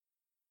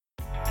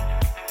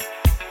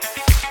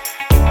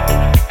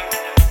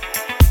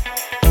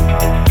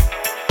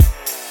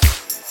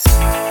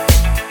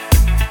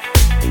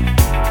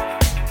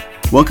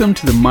Welcome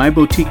to the My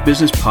Boutique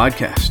Business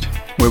Podcast,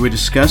 where we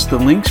discuss the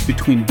links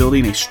between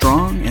building a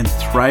strong and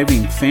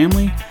thriving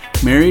family,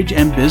 marriage,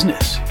 and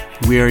business.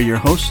 We are your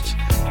hosts,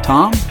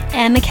 Tom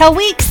and Mikkel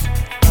Weeks.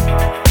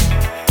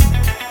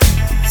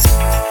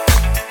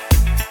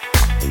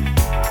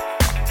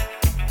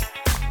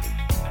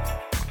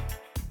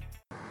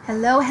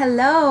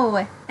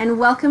 Hello, and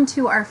welcome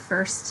to our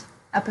first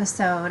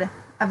episode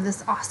of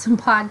this awesome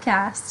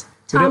podcast.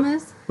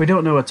 Thomas? We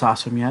don't know what's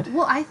awesome yet.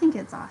 Well, I think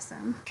it's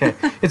awesome. Okay,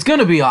 it's going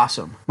to be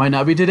awesome. Might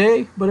not be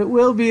today, but it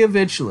will be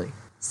eventually.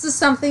 This is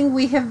something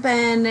we have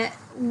been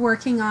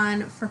working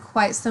on for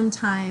quite some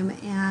time,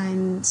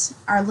 and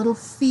our little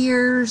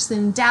fears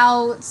and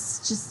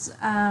doubts, just,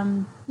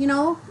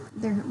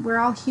 we're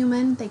all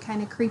human. They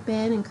kind of creep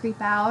in and creep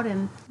out,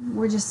 and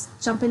we're just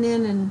jumping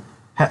in and...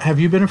 Have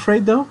you been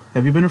afraid, though?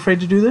 Have you been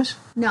afraid to do this?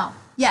 No.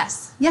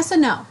 Yes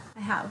and no. I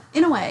have,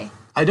 in a way.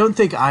 I don't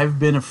think I've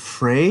been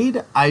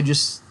afraid. I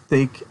just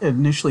think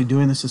initially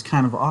doing this is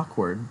kind of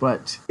awkward.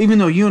 But even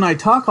though you and I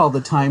talk all the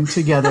time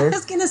together, I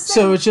was gonna say.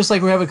 So it's just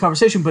like we're having a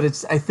conversation. But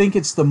I think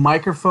it's the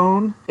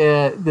microphone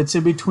that's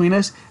in between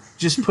us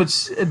just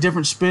puts a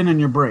different spin in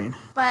your brain.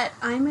 But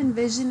I'm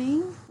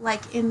envisioning,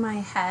 like in my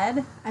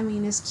head, I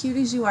mean, as cute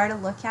as you are to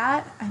look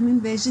at, I'm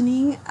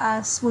envisioning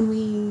us when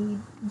we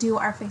do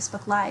our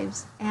Facebook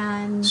Lives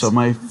and so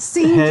my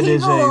head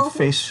is a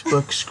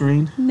Facebook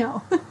screen.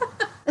 No.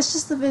 It's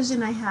just the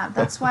vision I have.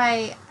 That's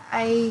why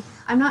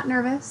I'm not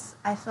nervous.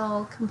 I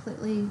feel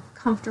completely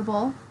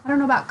comfortable. I don't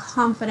know about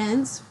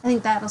confidence. I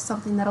think that is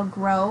something that'll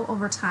grow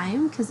over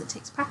time because it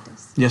takes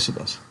practice. Yes, it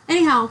does.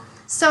 Anyhow,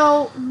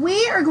 so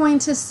we are going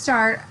to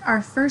start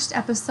our first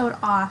episode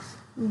off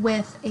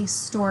with a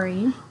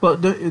story. Well,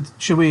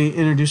 should we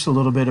introduce a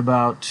little bit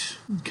about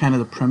kind of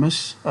the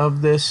premise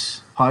of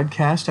this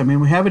podcast? I mean,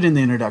 we have it in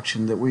the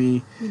introduction that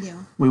we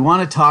do. We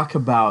want to talk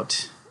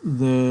about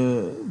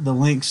the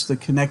links, the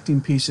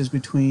connecting pieces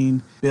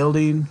between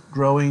building,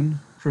 growing,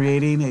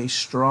 creating a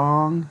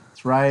strong,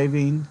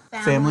 thriving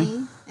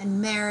family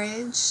and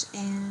marriage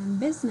and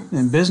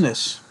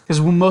business. Because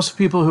most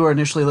people who are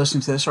initially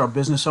listening to this are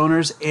business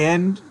owners,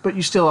 but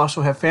you still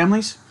also have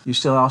families. You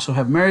still also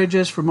have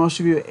marriages for most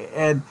of you,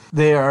 and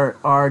there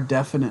are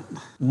definite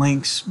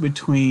links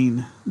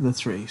between the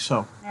three.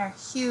 So they're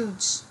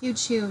huge.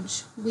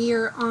 We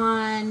are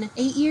on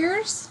 8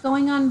 years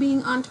going on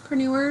being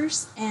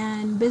entrepreneurs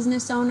and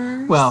business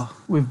owners. Well,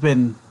 we've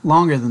been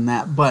longer than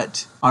that,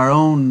 but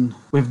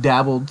we've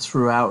dabbled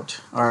throughout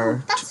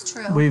our... That's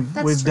true. We've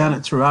done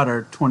it throughout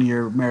our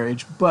 20-year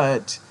marriage,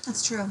 but...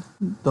 That's true.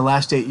 The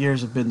last 8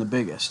 years have been the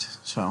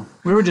biggest, so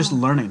we were just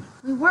learning.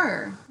 We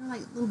were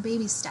like little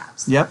baby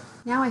steps. Yep.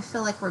 Now I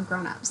feel like we're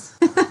grown-ups.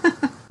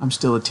 I'm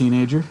still a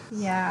teenager.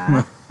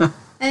 Yeah.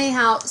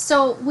 Anyhow,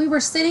 so we were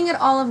sitting at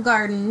Olive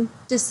Garden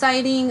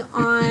deciding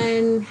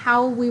on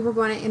how we were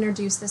going to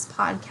introduce this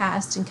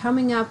podcast and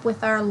coming up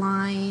with our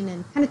line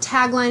and kind of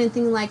tagline and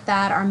things like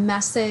that, our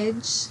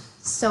message.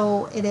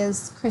 So it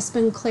is crisp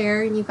and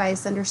clear and you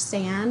guys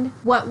understand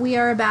what we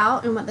are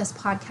about and what this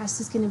podcast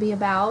is going to be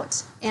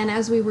about. And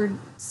as we were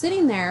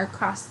sitting there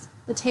across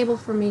the table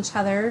from each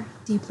other,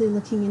 deeply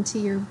looking into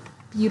your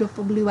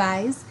beautiful blue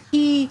eyes,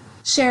 he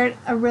shared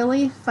a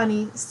really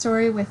funny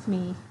story with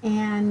me,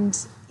 and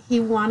he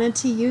wanted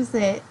to use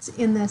it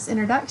in this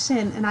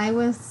introduction, and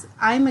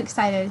I'm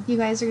excited. You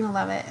guys are going to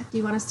love it. Do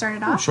you want to start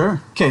it off? Oh,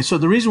 sure. Okay, so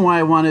the reason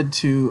why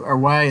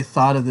why I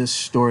thought of this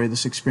story,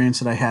 this experience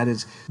that I had,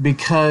 is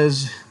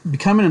because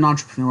becoming an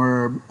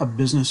entrepreneur, a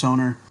business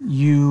owner,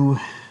 you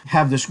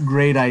have this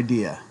great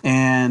idea,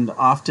 and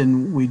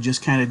often we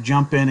just kind of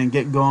jump in and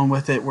get going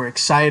with it. We're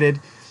excited.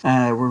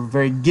 We're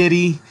very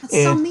giddy.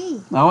 That's so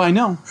me. Oh, I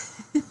know.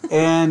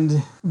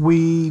 And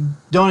we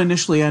don't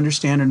initially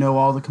understand or know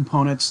all the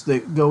components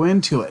that go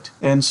into it.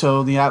 And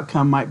so the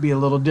outcome might be a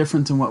little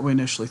different than what we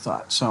initially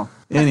thought. So,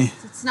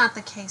 it's not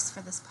the case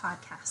for this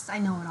podcast. I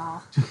know it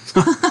all.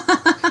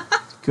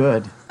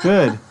 Good.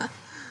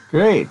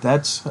 Great.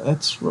 That's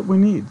what we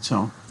need.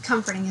 So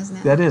comforting, isn't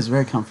it? That is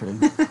very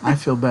comforting. I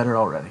feel better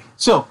already.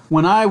 So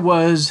when I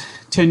was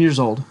 10 years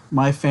old,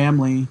 my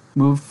family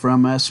moved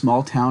from a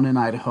small town in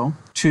Idaho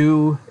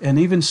to an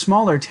even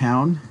smaller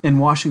town in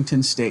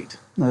Washington State,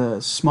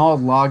 a small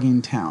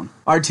logging town.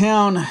 Our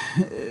town,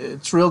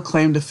 its real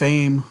claim to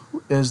fame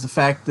is the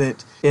fact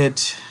that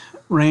it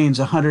rains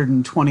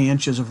 120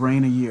 inches of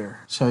rain a year.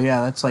 So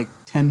yeah, that's like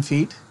 10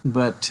 feet,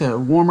 but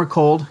warm or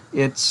cold,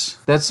 that's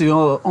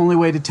the only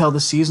way to tell the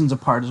seasons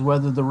apart is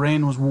whether the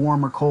rain was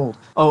warm or cold.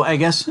 Oh, I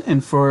guess,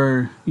 and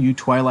for you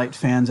Twilight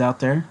fans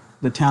out there,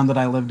 the town that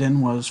I lived in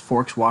was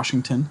Forks,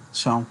 Washington.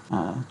 So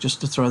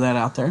just to throw that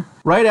out there.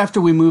 Right after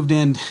we moved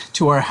in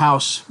to our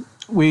house,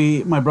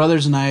 my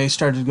brothers and I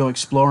started to go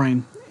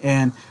exploring,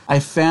 and I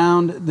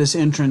found this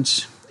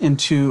entrance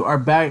into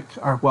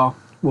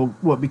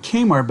what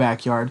became our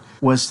backyard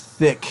was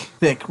thick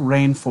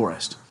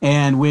rainforest.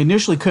 And we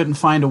initially couldn't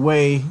find a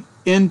way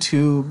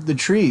into the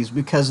trees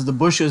because of the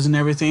bushes and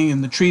everything,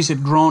 and the trees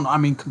had grown,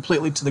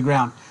 completely to the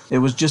ground. It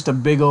was just a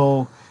big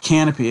old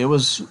canopy. It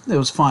was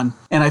fun.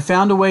 And I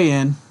found a way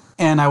in,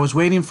 and I was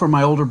waiting for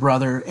my older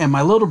brother and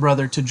my little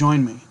brother to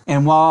join me.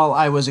 And while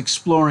I was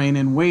exploring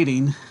and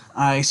waiting,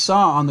 I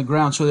saw on the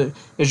ground, so that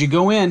as you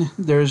go in,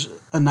 there's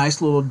a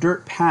nice little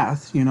dirt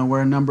path,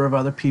 where a number of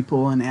other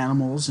people and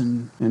animals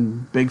and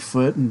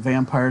Bigfoot and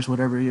vampires,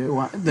 whatever you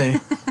want,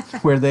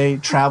 where they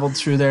traveled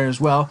through there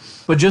as well.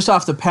 But just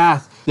off the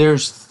path,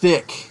 there's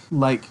thick,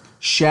 like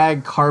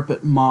shag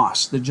carpet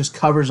moss that just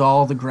covers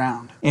all the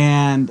ground.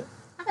 And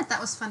I bet that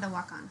was fun to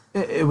walk on.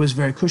 It was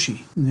very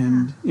cushy.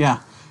 And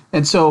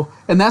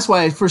And that's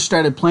why I first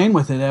started playing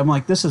with it. I'm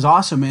like, this is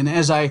awesome. And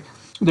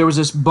there was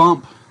this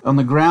bump on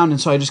the ground,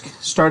 and so I just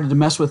started to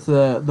mess with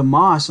the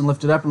moss and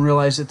lift it up and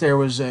realized that there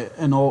was a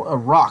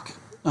rock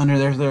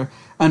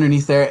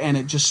underneath there, and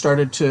it just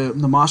started to,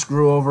 the moss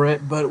grew over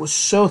it, but it was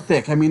so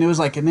thick. I mean, it was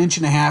like 1.5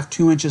 inches,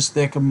 2 inches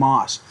thick of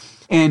moss.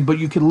 But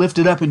you could lift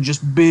it up in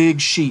just big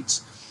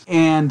sheets.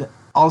 And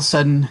all of a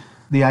sudden,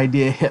 the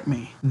idea hit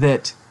me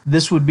that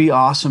this would be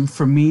awesome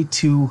for me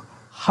to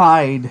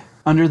hide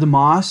under the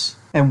moss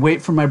and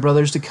wait for my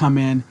brothers to come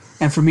in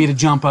and for me to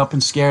jump up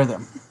and scare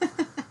them.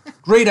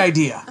 Great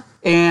idea.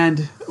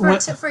 And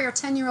for your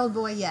 10-year-old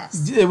boy,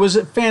 yes. It was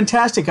a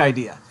fantastic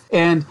idea.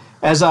 And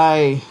as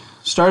I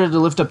started to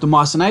lift up the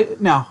moss,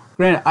 now,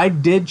 granted, I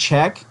did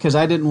check because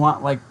I didn't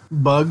want like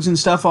bugs and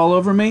stuff all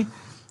over me.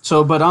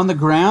 But on the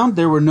ground,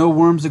 there were no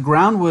worms. The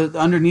ground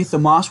underneath the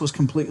moss was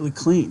completely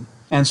clean.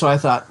 And so I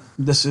thought,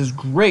 this is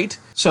great.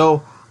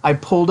 So I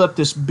pulled up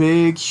this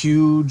big,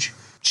 huge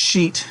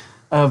sheet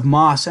of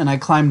moss and I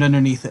climbed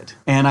underneath it.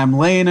 And I'm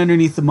laying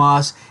underneath the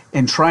moss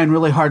and trying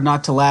really hard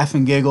not to laugh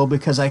and giggle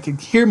because I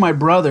could hear my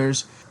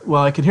brothers,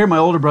 I could hear my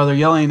older brother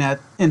yelling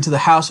into the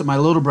house at my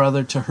little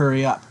brother to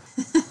hurry up.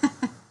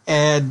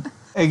 And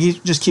I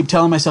just keep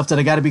telling myself that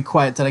I got to be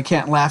quiet, that I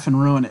can't laugh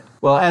and ruin it.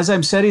 Well, as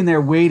I'm sitting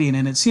there waiting,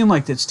 and it seemed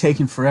like it's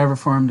taking forever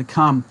for him to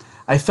come,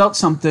 I felt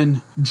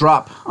something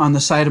drop on the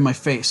side of my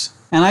face.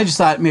 And I just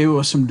thought maybe it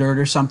was some dirt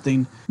or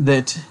something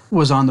that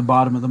was on the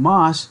bottom of the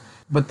moss,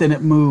 but then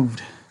it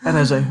moved. And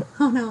I was like,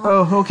 oh no.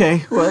 Oh,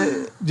 okay.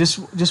 Well,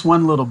 just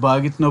one little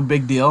bug. It's no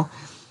big deal.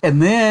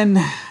 And then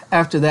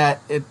after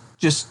that, it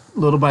just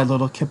little by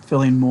little kept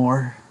filling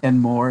more and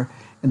more.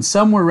 And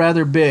some were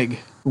rather big.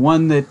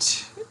 One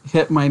that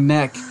hit my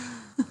neck,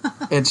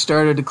 it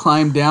started to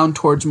climb down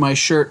towards my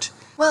shirt.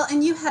 Well,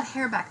 and you had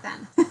hair back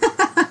then.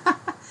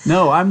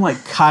 No, I'm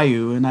like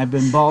Caillou, and I've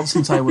been bald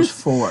since I was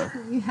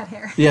 4. You had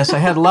hair. Yes, I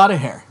had a lot of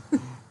hair.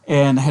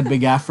 And I had a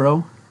big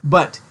afro.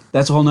 But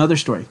that's a whole nother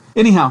story.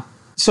 Anyhow,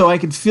 so I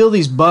could feel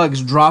these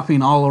bugs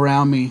dropping all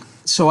around me.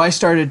 So I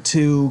started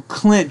to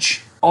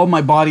clench all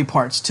my body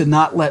parts to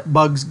not let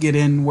bugs get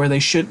in where they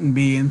shouldn't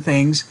be and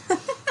things.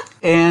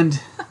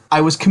 And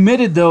I was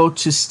committed, though,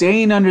 to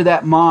staying under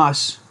that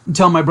moss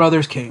until my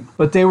brothers came.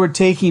 But they were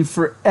taking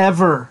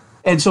forever.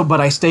 But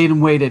I stayed and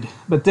waited.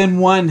 But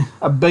then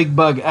a big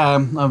bug,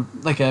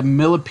 like a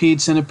millipede,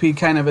 centipede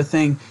kind of a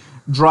thing,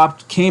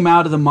 came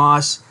out of the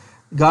moss,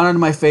 got onto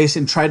my face,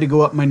 and tried to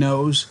go up my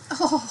nose.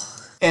 Oh.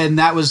 And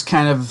that was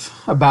kind of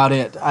about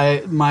it.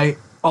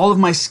 All of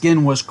my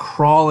skin was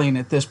crawling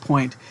at this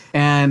point,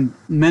 and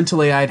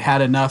mentally I'd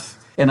had enough,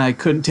 and I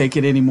couldn't take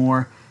it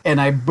anymore.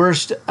 And I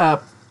burst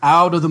up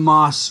out of the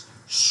moss,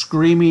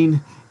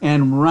 screaming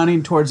and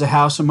running towards the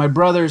house. And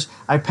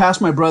I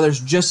passed my brothers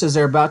just as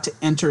they're about to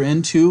enter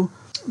into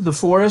the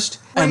forest.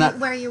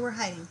 Where you were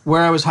hiding?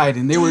 Where I was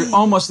hiding. They were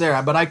almost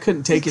there, but I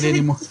couldn't take it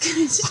anymore. You could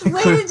have just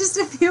waited just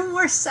a few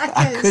more seconds.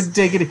 I couldn't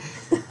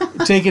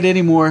take it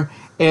anymore.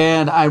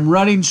 And I'm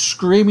running,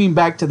 screaming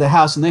back to the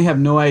house, and they have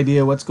no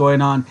idea what's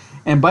going on.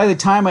 And by the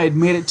time I had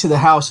made it to the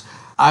house,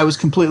 I was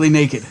completely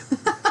naked.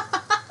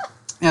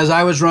 As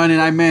I was running,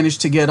 I managed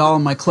to get all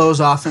of my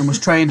clothes off and was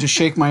trying to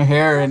shake my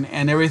hair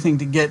and everything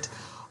to get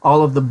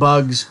all of the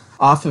bugs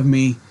off of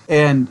me.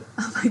 And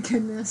oh my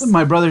goodness.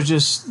 My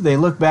brothers they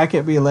looked back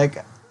at me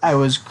like I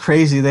was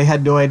crazy. They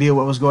had no idea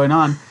what was going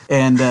on.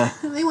 And they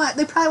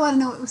probably want to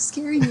know what was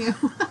scaring you.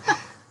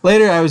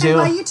 Later, I was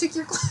able. Why you took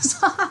your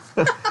clothes off?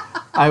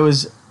 I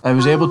was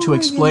able to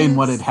explain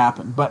what had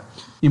happened. But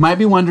you might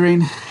be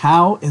wondering,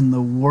 how in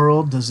the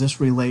world does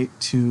this relate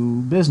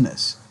to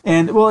business?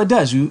 And, well, it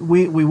does.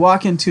 We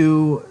walk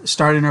into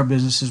starting our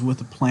businesses with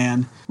a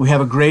plan. We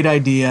have a great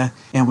idea,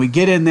 and we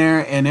get in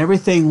there, and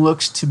everything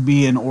looks to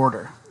be in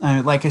order.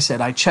 Like I said,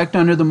 I checked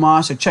under the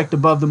moss. I checked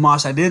above the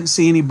moss. I didn't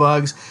see any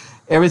bugs.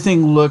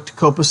 Everything looked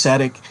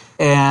copacetic,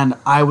 and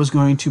I was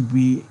going to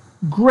be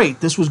great.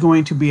 This was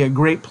going to be a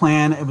great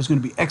plan. It was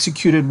going to be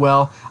executed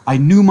well. I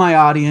knew my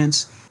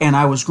audience, and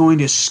I was going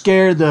to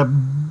scare the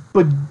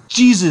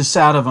bejesus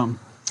out of them.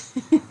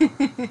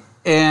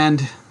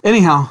 And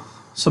anyhow,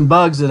 some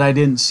bugs that I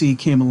didn't see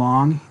came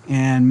along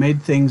and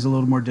made things a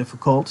little more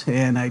difficult,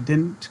 and I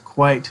didn't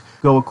quite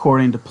go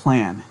according to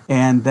plan.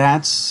 And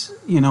that's,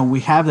 we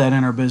have that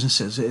in our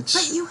businesses.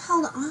 But you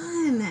held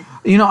on.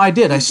 I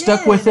did. I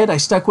stuck with it.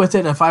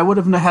 If I would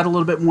have had a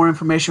little bit more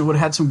information, would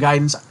have had some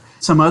guidance,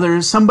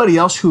 somebody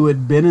else who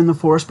had been in the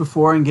forest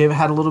before and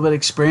had a little bit of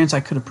experience, I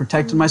could have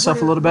protected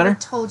myself a little better.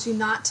 Told you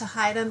not to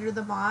hide under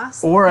the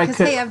moss. Or because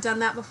they have done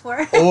that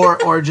before.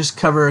 or just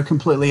cover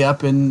completely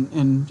up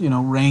in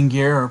rain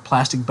gear or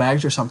plastic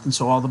bags or something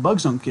so all the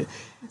bugs don't get.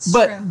 That's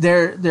but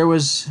true. there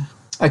was,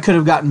 I could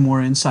have gotten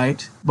more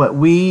insight, but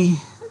we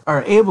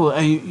are able,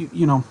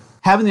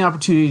 having the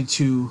opportunity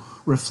to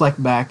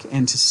reflect back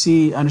and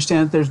to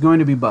understand that there's going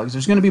to be bugs.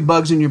 There's going to be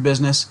bugs in your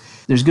business.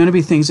 There's going to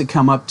be things that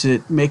come up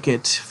to make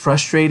it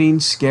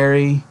frustrating,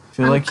 scary,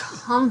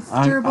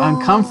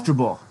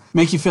 uncomfortable,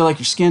 make you feel like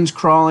your skin's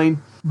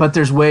crawling, but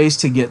there's ways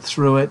to get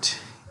through it,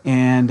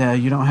 and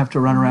you don't have to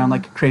run around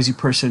like a crazy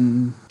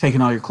person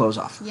taking all your clothes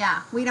off.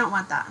 Yeah, we don't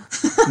want that.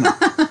 No.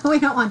 We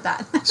don't want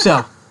that.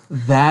 So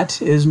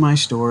that is my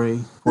story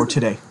for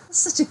today. That's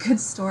such a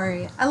good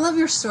story. I love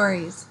your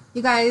stories.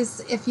 You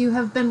guys, if you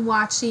have been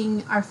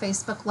watching our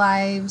Facebook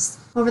Lives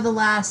over the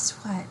last,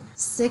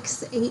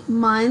 6-8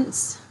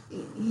 months,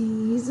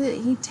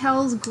 he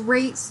tells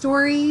great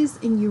stories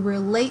and you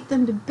relate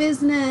them to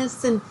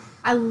business, and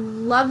I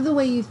love the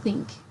way you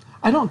think.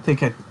 I don't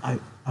think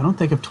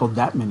I've told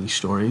that many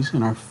stories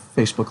in our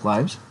Facebook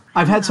Lives.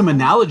 I've had some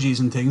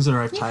analogies and things that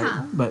I've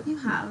tied, but you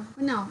have.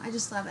 No, I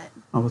just love it.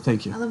 Oh, well,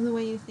 thank you. I love the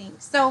way you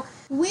think. So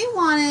we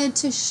wanted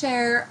to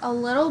share a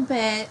little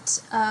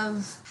bit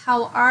of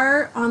how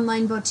our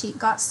online boutique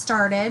got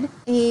started.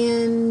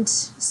 And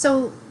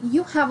so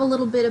you have a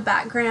little bit of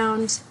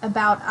background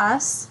about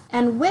us.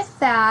 And with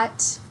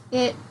that,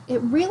 it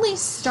really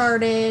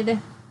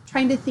started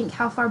trying to think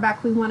how far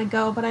back we want to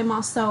go. But I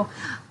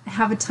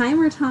have a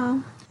timer,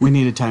 Tom. We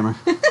need a timer.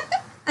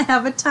 I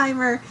have a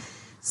timer.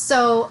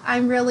 So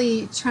I'm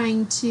really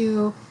trying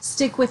to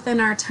stick within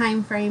our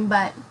time frame.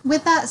 But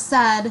with that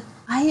said,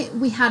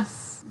 we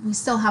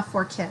still have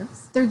 4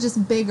 kids. They're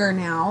just bigger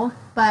now.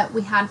 But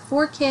we had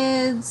 4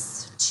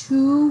 kids.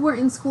 2 were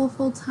in school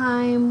full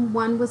time.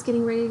 1 was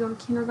getting ready to go to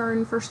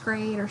kindergarten, 1st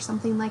grade, or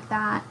something like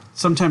that.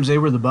 Sometimes they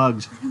were the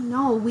bugs. I don't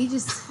know.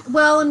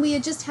 And we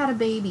had just had a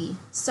baby.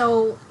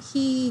 So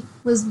he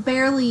was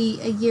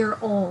barely a year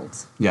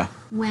old. Yeah.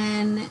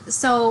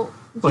 Well,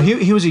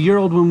 he was a year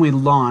old when we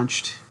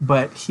launched,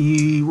 but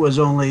he was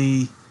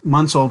only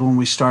months old when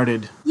we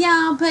started.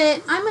 Yeah,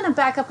 but I'm going to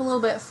back up a little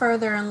bit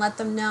further and let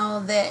them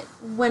know that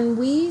when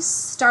we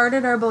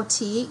started our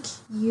boutique,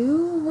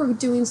 you were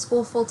doing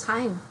school full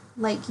time.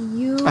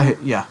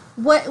 Yeah.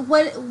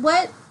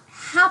 What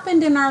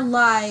happened in our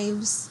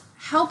lives,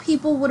 how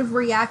people would have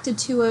reacted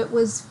to it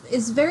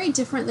is very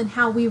different than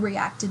how we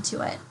reacted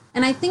to it.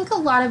 And I think a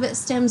lot of it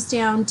stems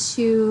down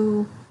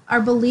to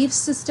our belief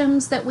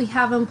systems that we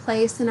have in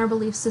place and our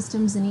belief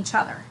systems in each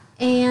other.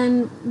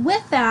 And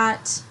with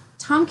that,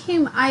 Tom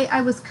came,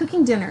 I was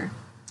cooking dinner,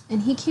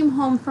 and he came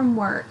home from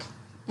work,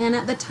 and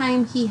at the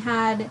time he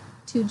had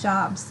 2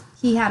 jobs.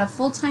 He had a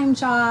full-time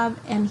job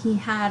and he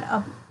had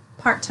a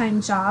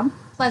part-time job,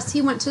 plus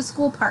he went to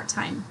school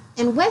part-time.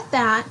 And with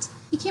that,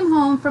 he came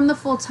home from the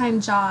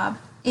full-time job,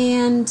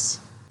 and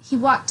he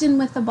walked in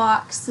with a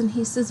box, and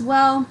he says,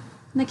 well,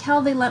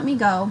 Nicole, they let me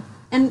go.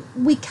 And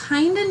we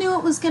kind of knew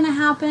it was going to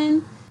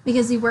happen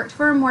because he worked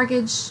for a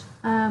mortgage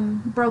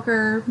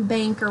broker,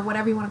 bank, or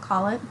whatever you want to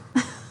call it.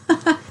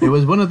 It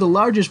was one of the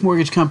largest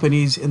mortgage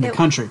companies in the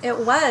country. It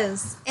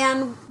was.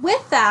 And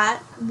with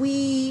that,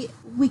 we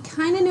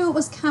kind of knew it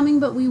was coming,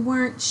 but we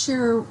weren't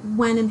sure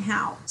when and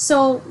how.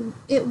 So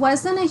it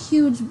wasn't a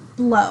huge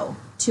blow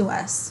to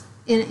us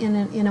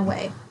in a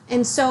way.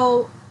 And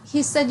so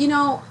he said,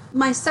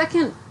 my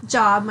second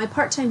job, my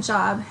part-time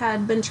job,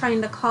 had been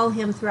trying to call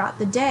him throughout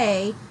the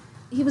day.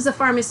 He was a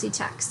pharmacy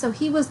tech, so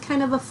he was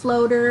kind of a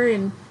floater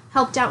and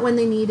helped out when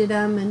they needed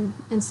him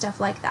and stuff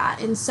like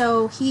that. And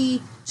so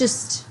he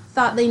just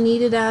thought they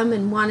needed him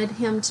and wanted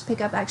him to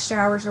pick up extra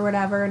hours or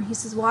whatever. And he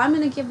says, well, I'm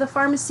going to give the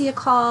pharmacy a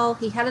call.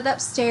 He headed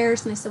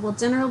upstairs, and I said, well,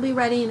 dinner will be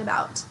ready in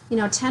about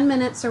 10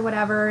 minutes or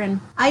whatever.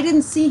 And I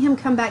didn't see him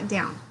come back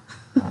down.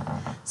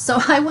 So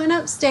I went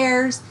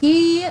upstairs.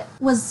 He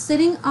was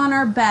sitting on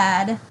our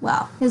bed.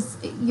 Well,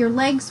 your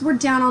legs were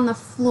down on the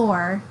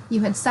floor.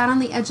 You had sat on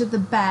the edge of the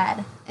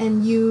bed,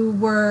 and you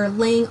were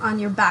laying on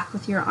your back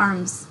with your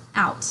arms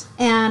out.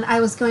 And I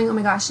was going, oh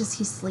my gosh, is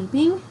he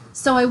sleeping?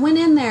 So I went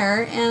in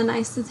there and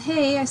I said,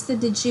 hey,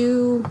 did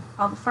you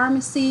call the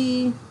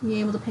pharmacy? You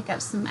able to pick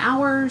up some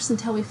hours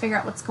until we figure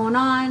out what's going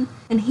on?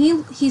 And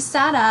he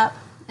sat up,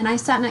 and I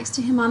sat next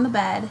to him on the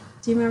bed.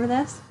 Do you remember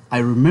this? I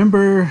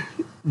remember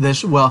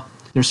this. Well,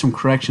 there's some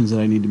corrections that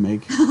I need to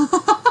make.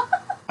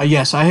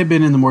 Yes, I had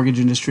been in the mortgage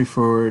industry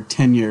for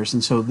 10 years,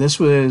 and so this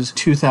was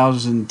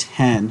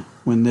 2010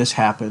 when this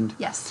happened.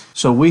 Yes.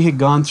 So we had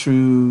gone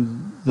through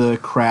the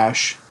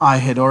crash. I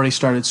had already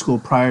started school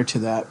prior to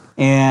that,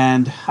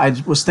 and I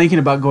was thinking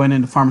about going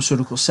into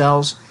pharmaceutical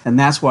sales, and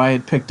that's why I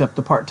had picked up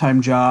the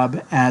part-time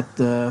job at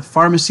the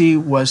pharmacy,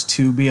 was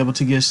to be able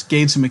to just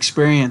gain some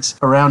experience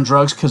around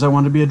drugs because I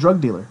wanted to be a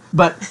drug dealer.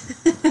 But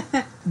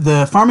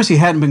the pharmacy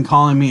hadn't been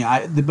calling me,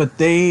 but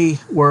they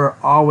were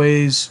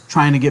always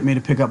trying to get me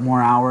to pick up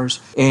more hours.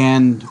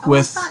 And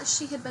I thought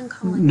she had been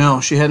calling. No,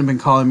 she hadn't been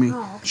calling me.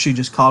 Oh. She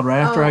just called right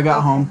after I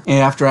got home, and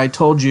after I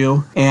told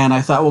you. And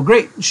I thought, well,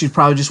 great. She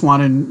probably just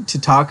wanted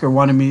to talk or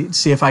wanted me to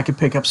see if I could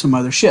pick up some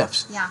other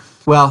shifts. Yeah.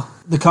 Well,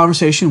 the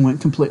conversation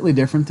went completely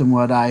different than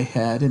what I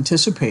had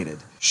anticipated.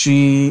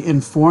 She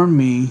informed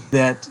me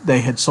that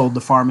they had sold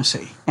the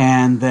pharmacy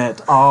and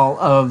that all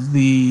of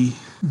the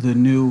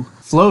new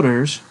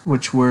floaters,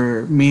 which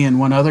were me and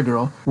one other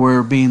girl,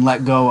 were being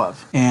let go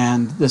of.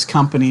 And this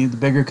company, the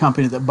bigger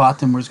company that bought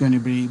them, was going to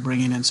be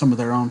bringing in some of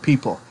their own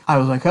people. I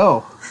was like,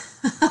 oh,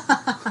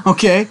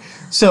 okay.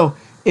 So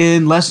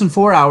in less than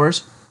 4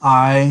 hours,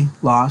 I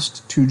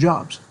lost 2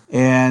 jobs.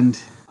 And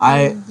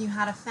you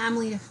had a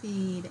family to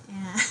feed.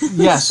 And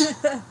yes.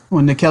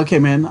 When Nikel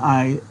came in,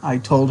 I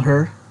told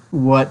her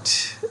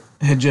what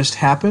had just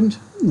happened,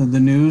 the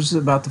news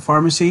about the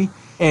pharmacy.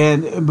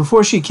 And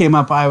before she came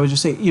up, I would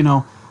just say,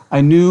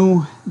 I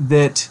knew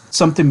that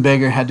something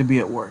bigger had to be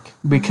at work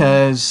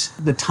because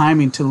the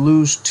timing to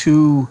lose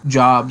 2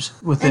 jobs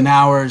within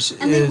hours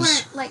and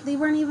is... they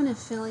weren't even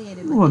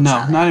affiliated with well, each no,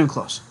 other. not even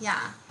close. Yeah.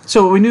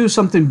 So we knew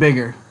something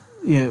bigger.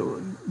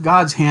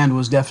 God's hand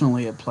was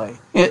definitely at play.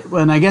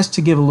 And I guess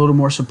to give a little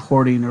more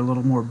supporting or a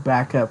little more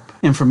backup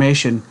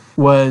information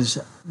was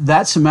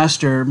that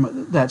semester,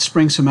 that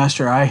spring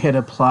semester, I had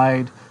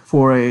applied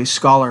for a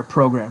scholar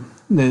program.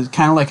 It's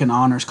kind of like an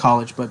honors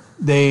college, but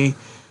the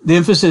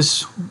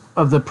emphasis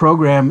of the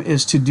program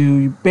is to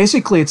do,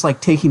 basically it's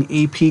like taking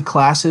AP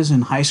classes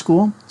in high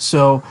school.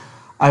 So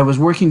I was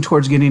working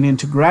towards getting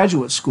into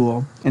graduate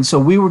school. And so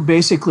we were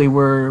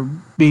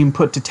being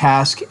put to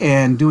task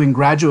and doing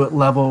graduate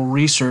level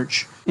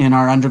research in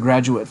our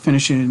undergraduate,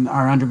 finishing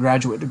our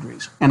undergraduate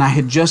degrees. And I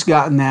had just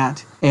gotten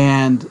that.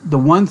 And the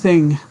one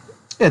thing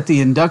at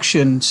the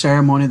induction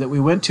ceremony that we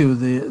went to,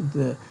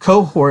 the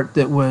cohort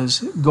that was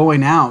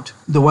going out,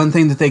 the one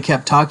thing that they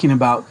kept talking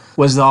about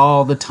was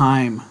all the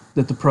time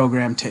that the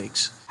program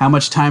takes, how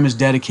much time is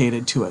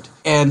dedicated to it.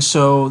 And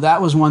so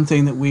that was one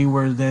thing that we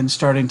were then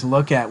starting to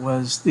look at,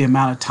 was the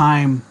amount of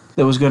time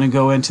that was going to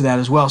go into that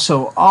as well.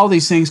 So all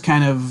these things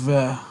kind of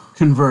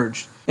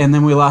converged, and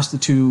then we lost the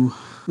two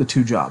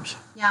jobs.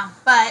 Yeah,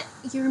 but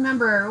you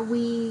remember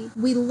we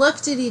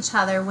looked at each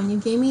other when you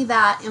gave me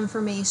that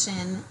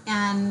information,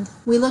 and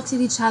we looked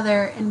at each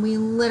other and we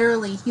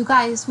literally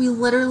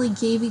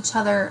gave each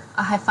other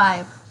a high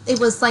five. It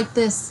was like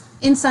this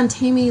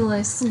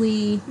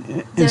instantaneously.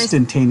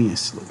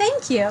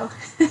 Thank you.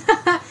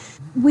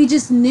 We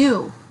just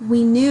knew.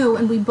 We knew,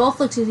 and we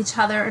both looked at each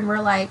other and we're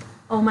like,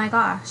 oh my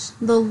gosh,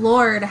 the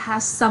Lord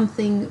has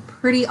something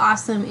pretty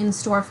awesome in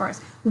store for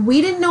us.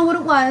 We didn't know what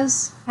it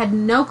was, had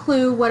no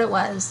clue what it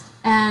was.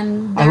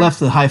 And I left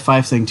the high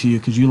five thing to you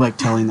because you like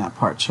telling that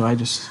part. So I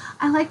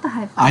like the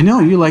high five. I know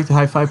you like the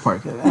high five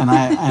part, and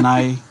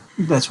I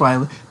that's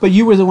why. But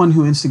you were the one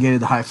who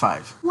instigated the high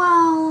five.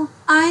 Well,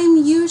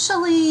 I'm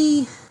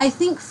usually, I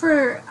think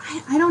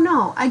I don't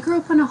know. I grew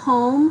up in a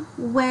home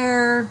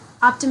where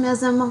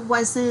optimism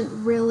wasn't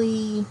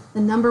really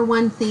the number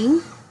one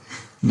thing.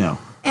 No.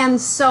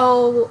 And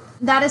so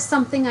that is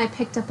something I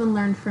picked up and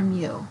learned from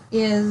you,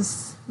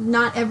 is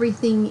not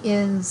everything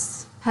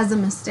is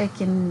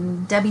pessimistic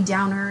and Debbie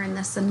Downer and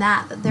this and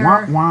that. That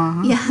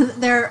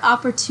there are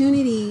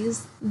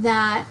opportunities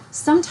that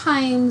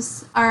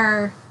sometimes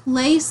are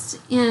placed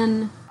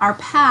in our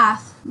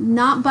path,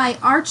 not by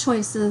our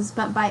choices,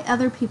 but by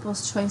other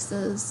people's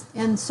choices.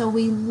 And so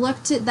we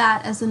looked at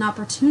that as an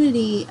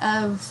opportunity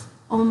of,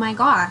 oh my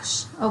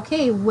gosh,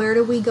 okay, where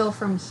do we go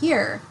from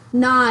here?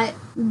 Not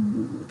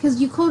because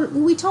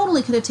we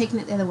totally could have taken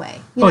it the other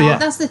way.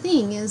 That's the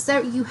thing, is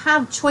that you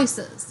have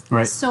choices.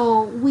 Right.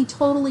 So we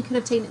totally could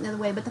have taken it the other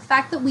way. But the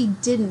fact that we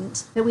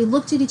didn't, that we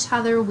looked at each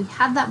other, we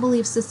had that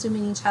belief system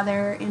in each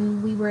other,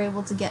 and we were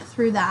able to get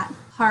through that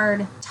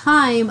hard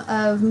time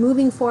of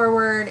moving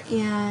forward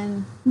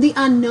and the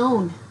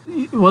unknown.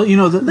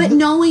 Well, but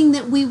knowing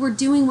that we were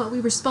doing what we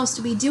were supposed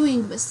to be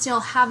doing, but still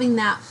having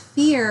that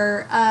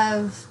fear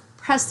of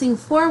pressing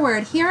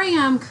forward. Here I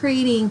am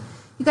creating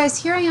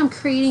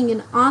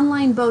an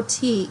online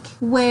boutique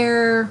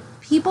where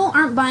people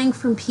aren't buying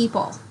from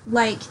people.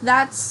 Like,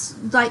 that's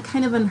like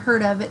kind of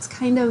unheard of. It's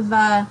kind of,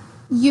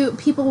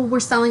 people were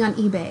selling on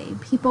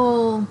eBay.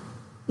 People,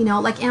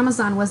 like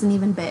Amazon wasn't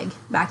even big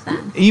back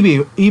then.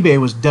 eBay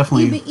was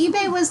definitely...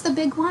 eBay was the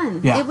big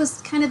one. Yeah. It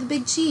was kind of the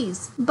big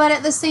cheese. But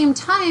at the same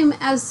time,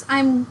 as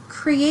I'm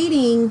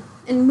creating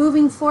and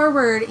moving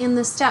forward in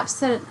the steps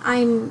that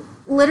I'm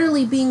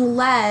literally being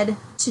led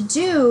to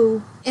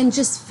do and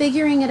just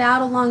figuring it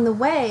out along the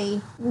way.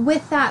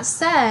 With that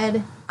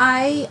said,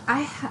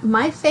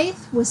 my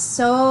faith was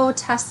so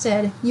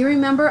tested. You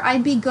remember,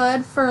 I'd be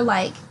good for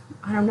a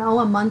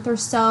month or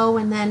so,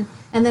 and then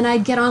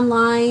I'd get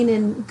online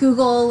and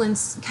Google and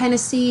kind of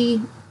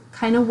see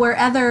where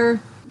other,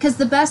 because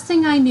the best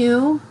thing I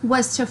knew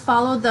was to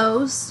follow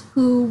those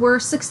who were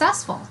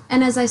successful.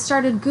 And as I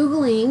started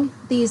Googling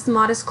these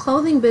modest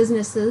clothing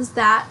businesses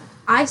that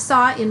I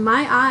saw in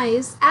my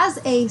eyes as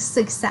a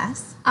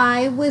success.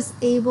 I was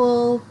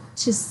able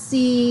to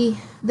see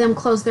them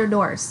close their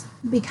doors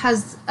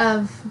because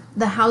of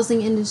the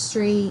housing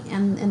industry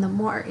and the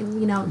more,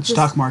 just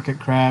stock market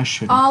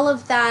crash. All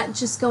of that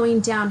just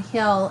going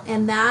downhill.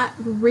 And that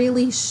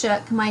really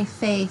shook my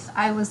faith.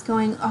 I was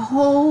going,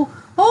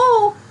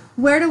 oh,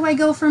 where do I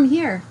go from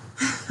here?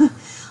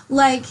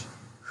 Like,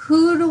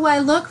 who do I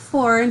look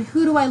for and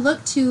who do I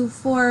look to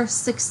for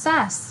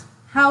success?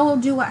 How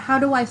do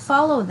I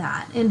follow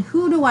that? And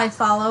who do I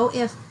follow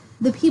if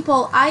the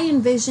people I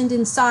envisioned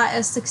and saw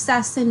as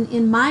success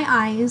in my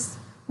eyes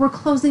were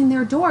closing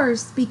their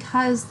doors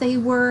because they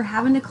were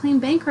having to claim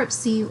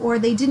bankruptcy, or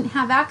they didn't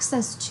have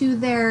access to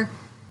their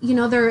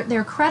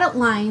credit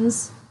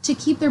lines to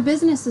keep their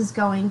businesses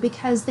going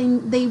because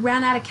they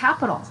ran out of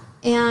capital.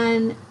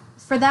 And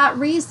for that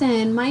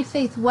reason, my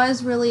faith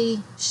was really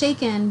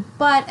shaken.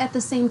 But at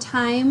the same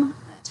time,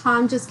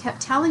 Tom just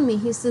kept telling me,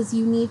 he says,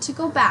 you need to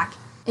go back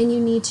and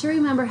you need to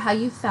remember how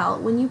you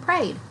felt when you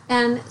prayed.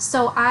 And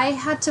so I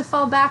had to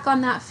fall back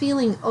on that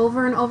feeling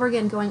over and over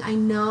again, going, I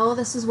know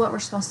this is what we're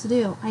supposed to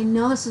do. I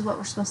know this is what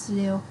we're supposed to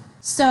do.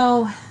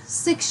 So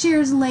 6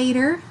 years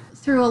later,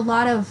 through a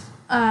lot of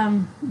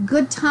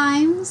good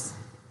times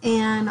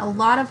and a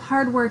lot of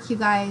hard work, you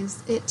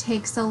guys, it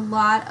takes a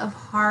lot of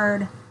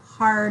hard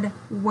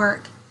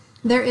work.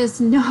 There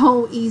is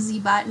no easy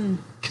button.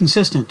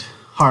 Consistent,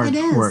 hard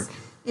work.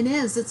 It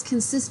is. It's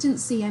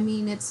consistency. I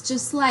mean, it's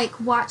just like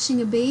watching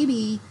a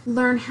baby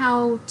learn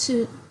how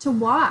to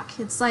walk.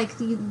 It's like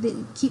they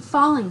keep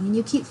falling and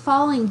you keep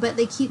falling, but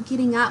they keep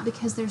getting up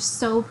because they're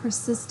so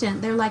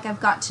persistent. They're like,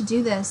 I've got to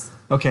do this.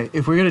 Okay,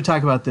 if we're going to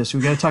talk about this,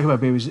 we've got to talk about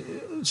babies.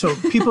 So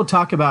people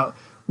talk about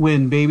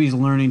when babies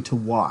learning to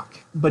walk,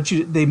 but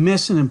they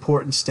miss an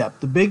important step.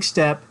 The big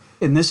step,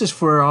 and this is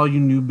for all you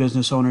new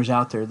business owners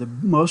out there, the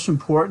most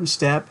important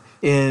step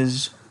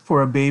is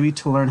for a baby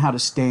to learn how to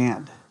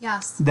stand.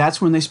 Yes.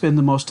 That's when they spend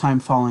the most time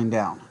falling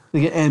down.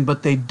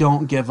 But they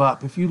don't give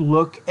up. If you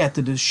look at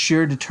the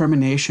sheer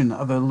determination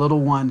of a little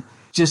one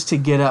just to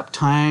get up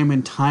time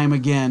and time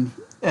again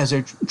as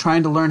they're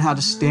trying to learn how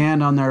to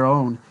stand on their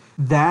own,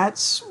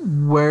 that's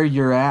where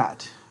you're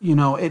at.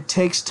 It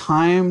takes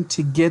time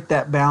to get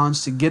that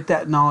balance, to get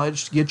that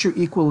knowledge, to get your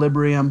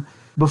equilibrium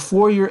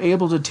before you're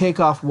able to take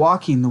off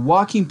walking. The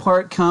walking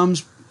part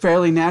comes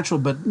fairly natural,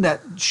 but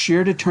that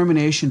sheer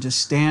determination to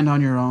stand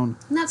on your own.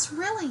 And that's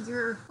really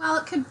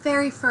it could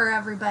vary for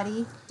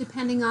everybody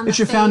depending on it's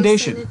your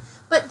foundation.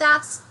 But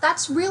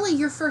that's really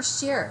your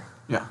first year.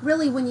 Yeah.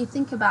 Really, when you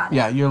think about it.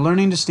 Yeah, you're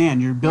learning to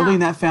stand. You're building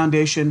that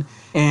foundation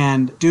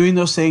and doing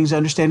those things,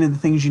 understanding the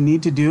things you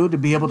need to do to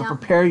be able to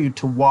prepare you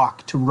to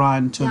walk, to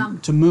run,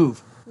 to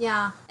move.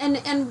 Yeah.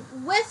 And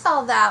with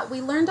all that, we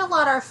learned a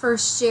lot our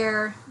first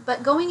year.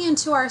 But going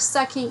into our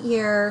second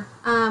year,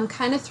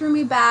 kind of threw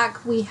me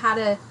back. We had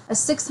a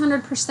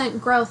 600%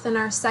 growth in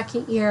our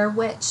second year,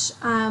 which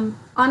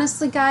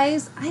honestly,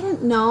 guys, I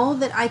didn't know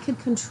that I could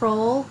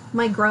control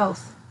my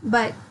growth.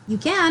 But you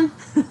can.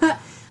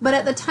 But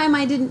at the time,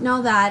 I didn't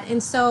know that.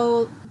 And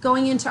so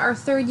going into our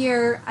third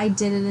year, I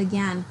did it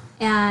again.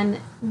 And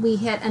we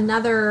hit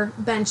another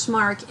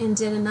benchmark and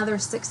did another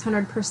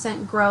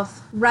 600%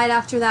 growth right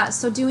after that.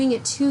 So doing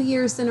it 2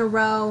 years in a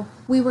row,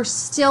 we were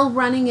still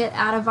running it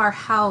out of our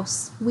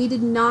house. We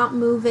did not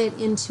move it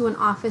into an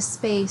office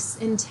space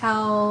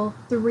until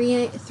three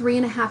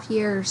and a half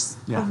years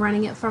of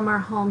running it from our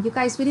home. You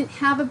guys, we didn't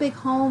have a big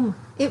home.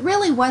 It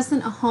really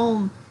wasn't a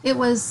home. It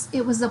was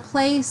a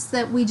place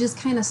that we just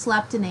kind of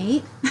slept and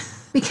ate.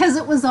 Because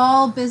it was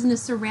all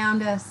business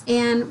around us.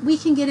 And we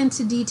can get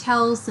into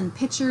details and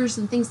pictures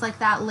and things like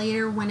that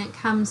later when it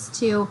comes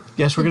to...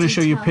 Yes, we're going to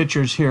show you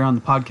pictures here on the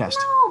podcast.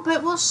 No,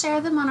 but we'll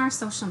share them on our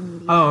social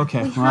media. Oh,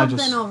 okay. We have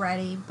them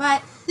already.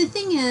 But the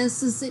thing is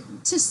that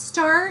to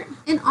start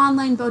an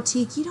online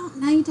boutique, you don't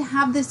need to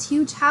have this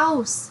huge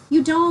house.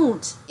 You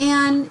don't.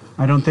 And...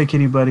 I don't think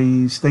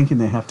anybody's thinking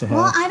they have to have...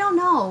 Well, I don't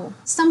know.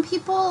 Some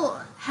people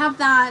have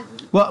that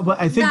but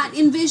I think that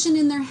envision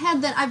in their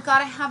head that I've got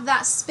to have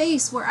that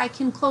space where I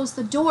can close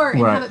the door and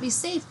have it be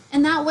safe,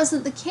 and that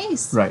wasn't the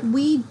case. Right.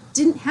 We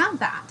didn't have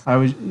that.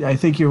 I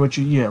think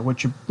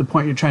the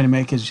point you're trying to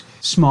make is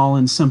small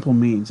and simple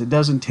means. It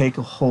doesn't take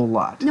a whole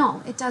lot.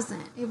 No, it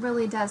doesn't. It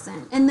really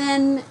doesn't. And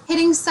then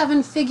hitting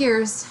 7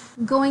 figures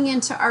going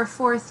into our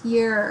 4th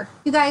year.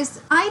 You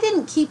guys, I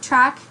didn't keep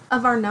track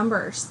of our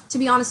numbers, to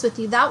be honest with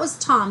you. That was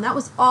Tom. That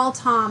was all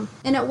Tom.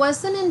 And it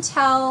wasn't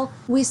until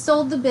we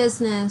sold the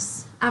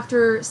business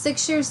after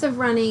 6 years of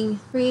running,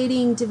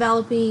 creating,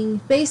 developing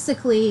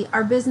basically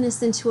our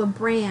business into a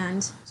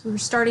brand. So we were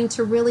starting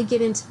to really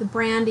get into the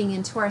branding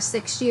into our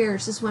 6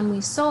 years is when we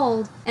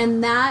sold.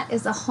 And that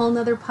is a whole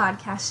nother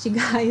podcast, you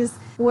guys.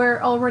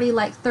 We're already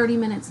like 30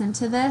 minutes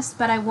into this,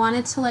 but I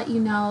wanted to let you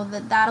know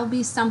that that'll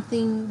be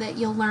something that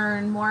you'll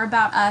learn more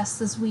about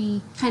us as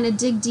we kind of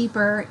dig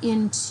deeper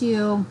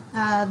into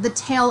the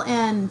tail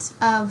end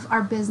of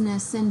our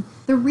business and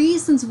the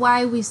reasons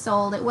why we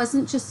sold. It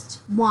wasn't just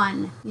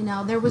one,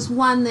 there was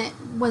one that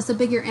was a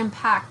bigger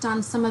impact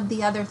on some of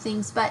the other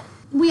things, but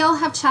we all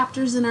have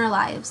chapters in our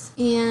lives,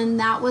 and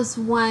that was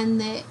one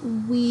that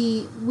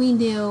we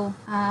knew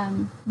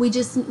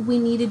we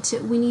needed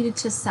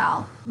to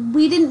sell.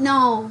 We didn't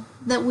know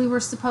that we were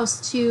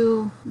supposed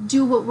to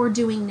do what we're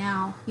doing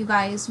now, you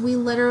guys. We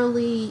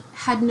literally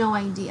had no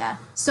idea.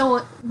 So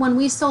when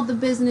we sold the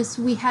business,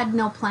 we had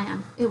no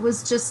plan. It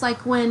was just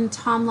like when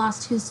Tom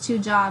lost his 2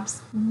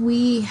 jobs.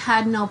 We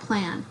had no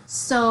plan.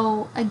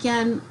 So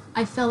again,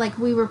 I feel like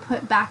we were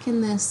put back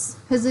in this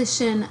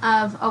position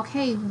of,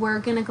 okay, we're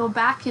going to go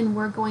back and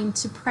we're going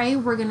to pray.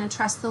 We're going to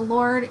trust the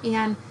Lord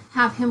and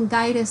have him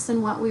guide us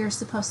in what we are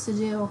supposed to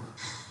do.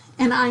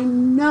 And I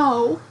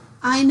know,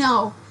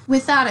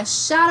 without a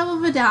shadow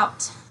of a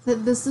doubt,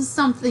 that this is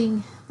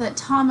something that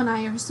Tom and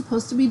I are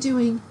supposed to be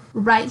doing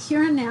right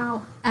here and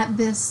now at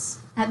this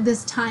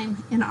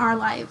time in our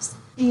lives.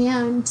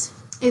 And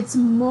it's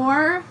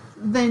more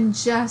than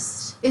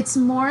just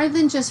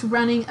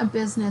running a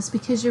business,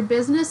 because your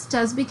business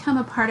does become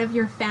a part of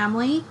your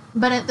family.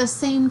 But at the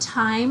same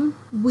time,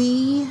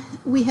 we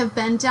have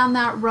been down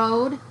that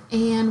road,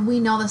 and we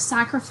know the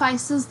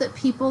sacrifices that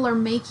people are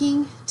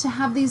making to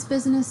have these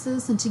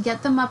businesses and to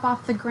get them up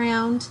off the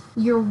ground.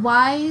 Your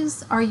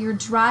whys are your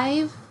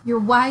drive. Your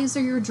whys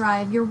are your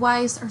drive. Your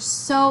whys are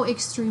so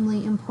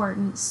extremely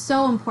important,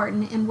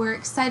 and we're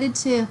excited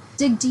to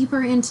dig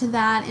deeper into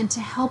that and to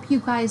help you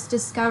guys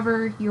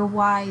discover your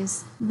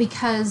whys,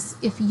 because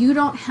if you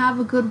don't have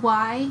a good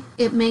why,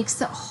 it makes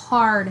it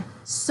hard,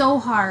 so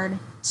hard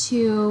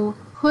to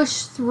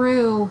push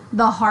through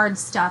the hard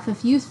stuff.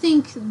 If you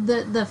think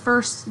the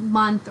first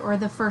month or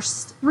the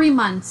first 3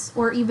 months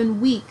or even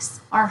weeks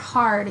are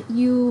hard,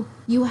 you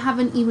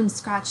haven't even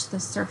scratched the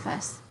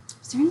surface.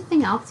 Is there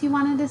anything else you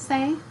wanted to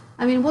say?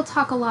 I mean, we'll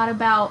talk a lot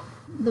about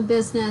the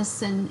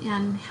business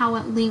and how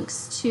it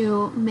links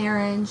to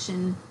marriage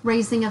and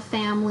raising a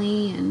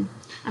family. And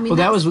I mean,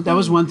 well, that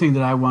was one thing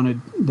that I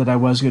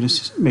was going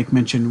to make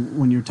mention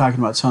when you were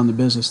talking about selling the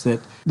business, that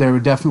there were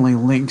definitely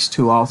links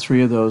to all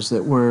 3 of those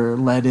that were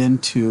led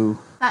into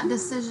that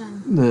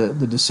decision.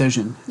 The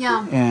decision.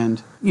 Yeah.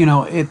 And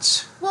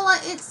it's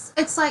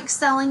like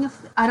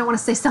I don't want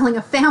to say selling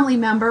a family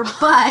member,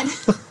 but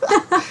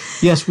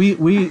yes,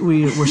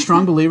 we're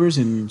strong believers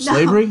in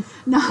slavery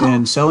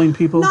and selling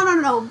people.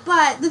 No.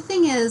 But the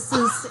thing is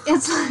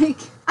it's like,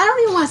 I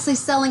don't even want to say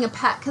selling a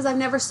pet, because I've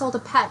never sold a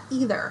pet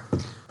either.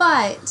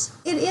 But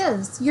it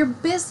is. Your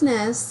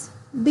business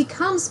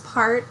becomes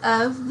part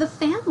of the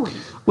family.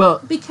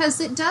 Well, because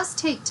it does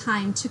take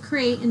time to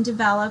create and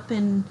develop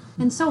and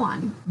so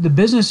on. The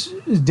business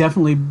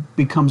definitely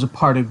becomes a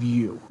part of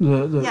you,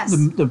 Yes.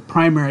 the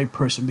primary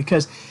person,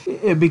 because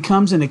it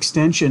becomes an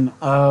extension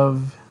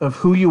of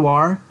who you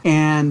are.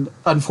 And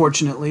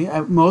unfortunately,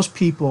 most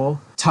people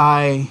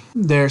tie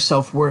their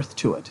self-worth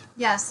to it.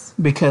 Yes.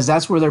 Because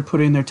that's where they're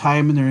putting their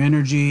time and their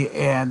energy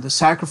and the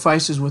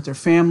sacrifices with their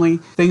family,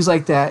 things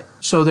like that.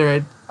 So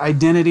their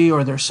identity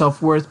or their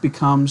self-worth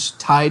becomes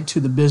tied to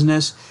the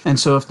business. And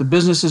so if the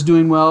business is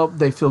doing well,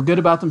 they feel good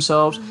about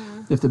themselves.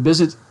 Mm-hmm. If the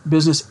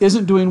business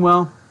isn't doing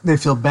well, they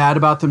feel bad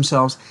about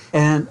themselves.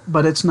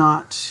 But it's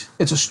not,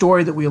 it's a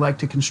story that we like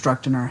to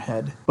construct in our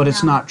head, but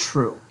it's not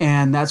true.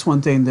 And that's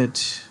one thing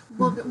that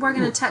we're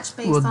going to touch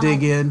base we'll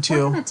dig into.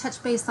 We're going to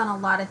touch base on a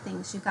lot of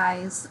things, you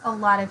guys. A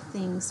lot of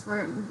things.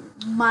 We're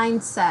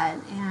mindset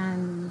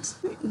and,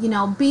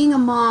 being a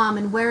mom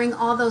and wearing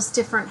all those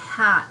different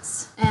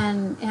hats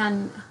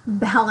and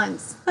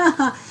balance.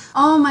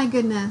 Oh my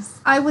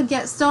goodness. I would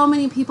get so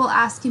many people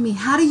asking me,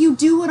 how do you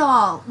do it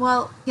all?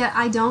 Well, yeah,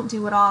 I don't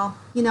do it all.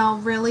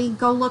 Really,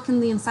 go look in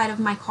the inside of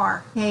my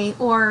car, okay?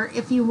 Or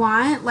if you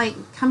want,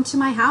 come to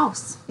my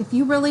house. If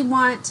you really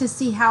want to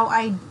see how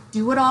I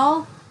do it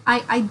all,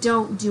 I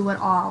don't do it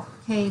all,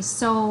 okay?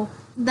 So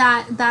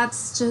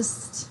that's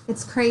just,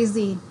 it's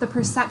crazy. The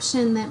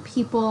perception that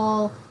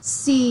people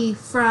see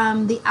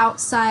from the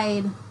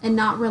outside and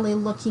not really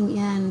looking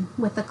in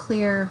with a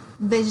clear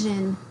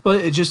vision. Well,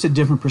 it's just a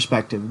different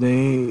perspective.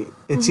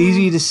 It's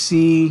easy to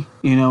see,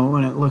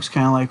 when it looks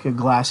kind of like a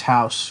glass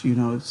house,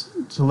 it's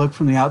to look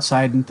from the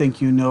outside and think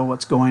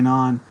what's going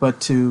on, but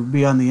to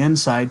be on the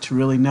inside, to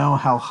really know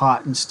how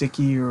hot and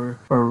sticky or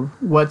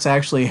what's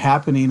actually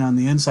happening on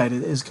the inside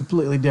is a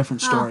completely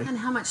different story. And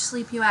how much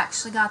sleep you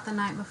actually got the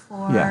night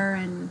before.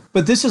 Yeah.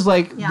 But this is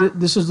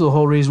this is the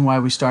whole reason why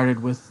we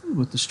started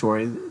with the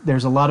story.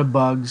 There's a lot of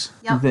bugs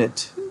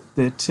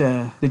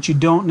that you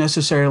don't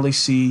necessarily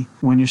see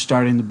when you're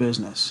starting the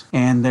business,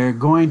 and they're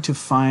going to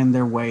find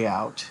their way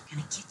out. I'm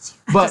gonna get you.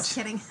 I'm just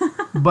kidding.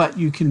 But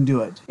you can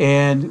do it,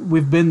 and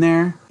we've been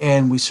there,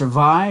 and we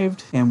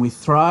survived, and we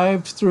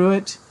thrived through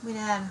it. We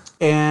did.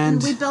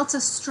 And we built a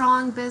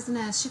strong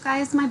business. You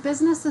guys, my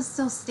business is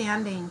still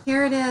standing.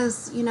 Here it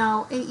is,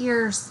 8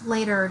 years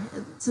later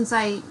since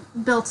I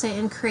built it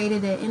and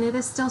created it, and it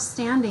is still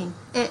standing.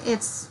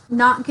 It's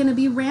not going to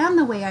be ran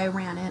the way I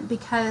ran it,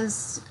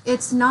 because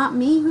it's not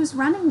me who's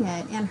running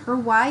it, and her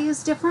why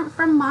is different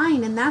from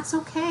mine, and that's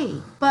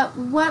okay. But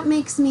what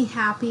makes me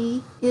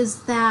happy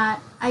is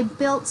that I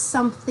built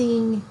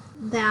something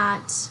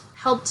that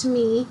helped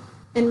me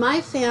and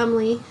my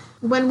family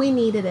when we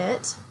needed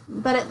it.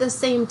 But at the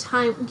same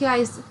time, you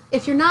guys,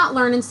 if you're not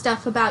learning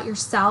stuff about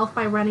yourself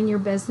by running your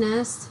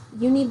business,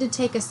 you need to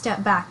take a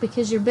step back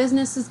because your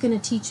business is going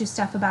to teach you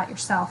stuff about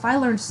yourself. I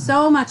learned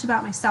so much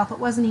about myself. It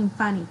wasn't even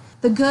funny.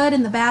 The good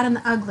and the bad and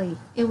the ugly.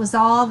 It was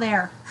all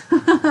there.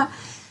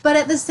 But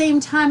at the same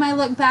time, I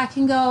look back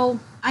and go,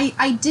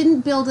 I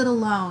didn't build it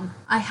alone.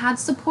 I had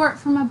support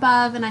from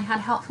above and I had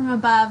help from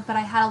above, but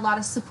I had a lot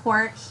of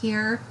support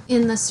here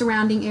in the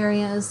surrounding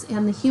areas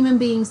and the human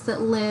beings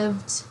that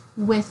lived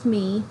with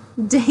me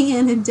day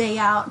in and day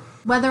out.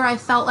 Whether I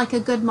felt like a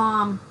good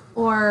mom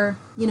or,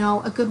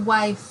 a good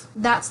wife,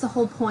 that's the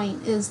whole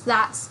point.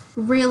 That's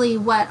really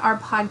what our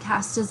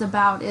podcast is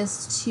about,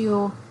 is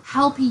to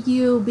help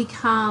you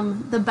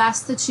become the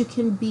best that you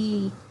can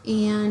be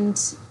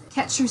and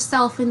catch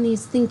yourself in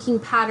these thinking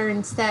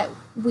patterns that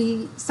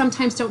we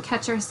sometimes don't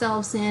catch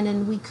ourselves in,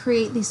 and we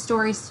create these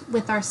stories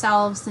with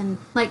ourselves. And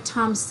like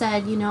Tom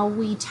said,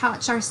 we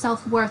attach our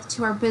self-worth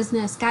to our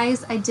business.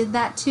 Guys, I did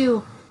that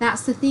too.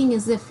 That's the thing,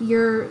 is if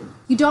you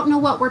don't know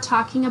what we're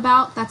talking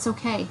about, that's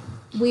okay.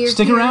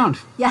 Stick around.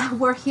 Yeah,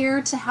 we're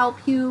here to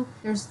help you.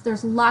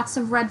 There's lots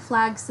of red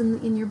flags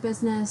in your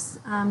business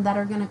that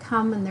are going to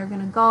come and they're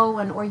going to go,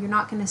 or you're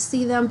not going to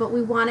see them, but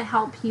we want to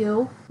help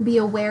you be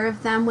aware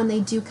of them when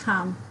they do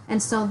come.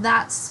 And so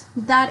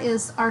that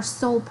is our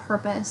sole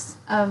purpose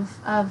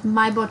of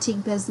My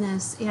Boutique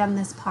Business and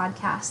this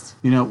podcast.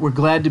 We're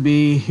glad to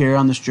be here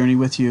on this journey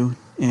with you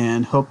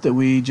and hope that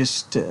we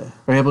just are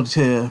able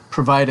to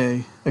provide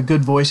a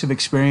good voice of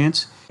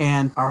experience.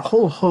 And our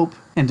whole hope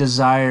and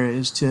desire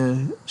is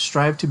to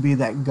strive to be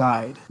that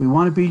guide. We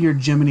want to be your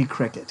Jiminy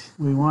Cricket.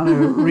 We want to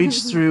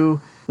reach through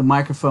the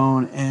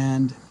microphone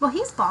and... Well,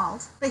 he's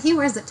bald, but he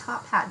wears a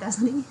top hat,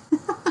 doesn't he?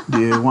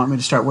 Do you want me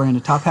to start wearing a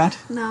top hat?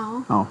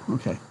 No. Oh,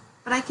 okay.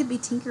 But I could be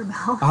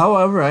Tinkerbell.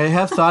 However, I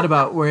have thought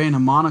about wearing a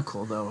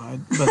monocle, though.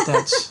 But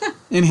that's...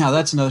 Anyhow,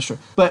 that's another story.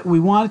 But we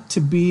want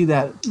to be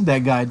that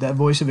guide, that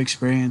voice of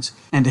experience,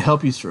 and to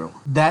help you through.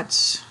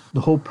 That's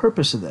the whole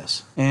purpose of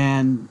this.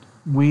 And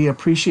we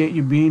appreciate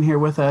you being here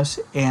with us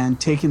and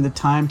taking the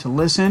time to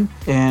listen.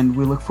 And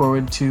we look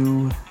forward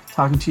to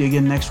talking to you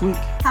again next week.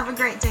 Have a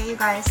great day, you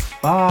guys.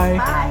 Bye.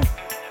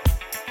 Bye.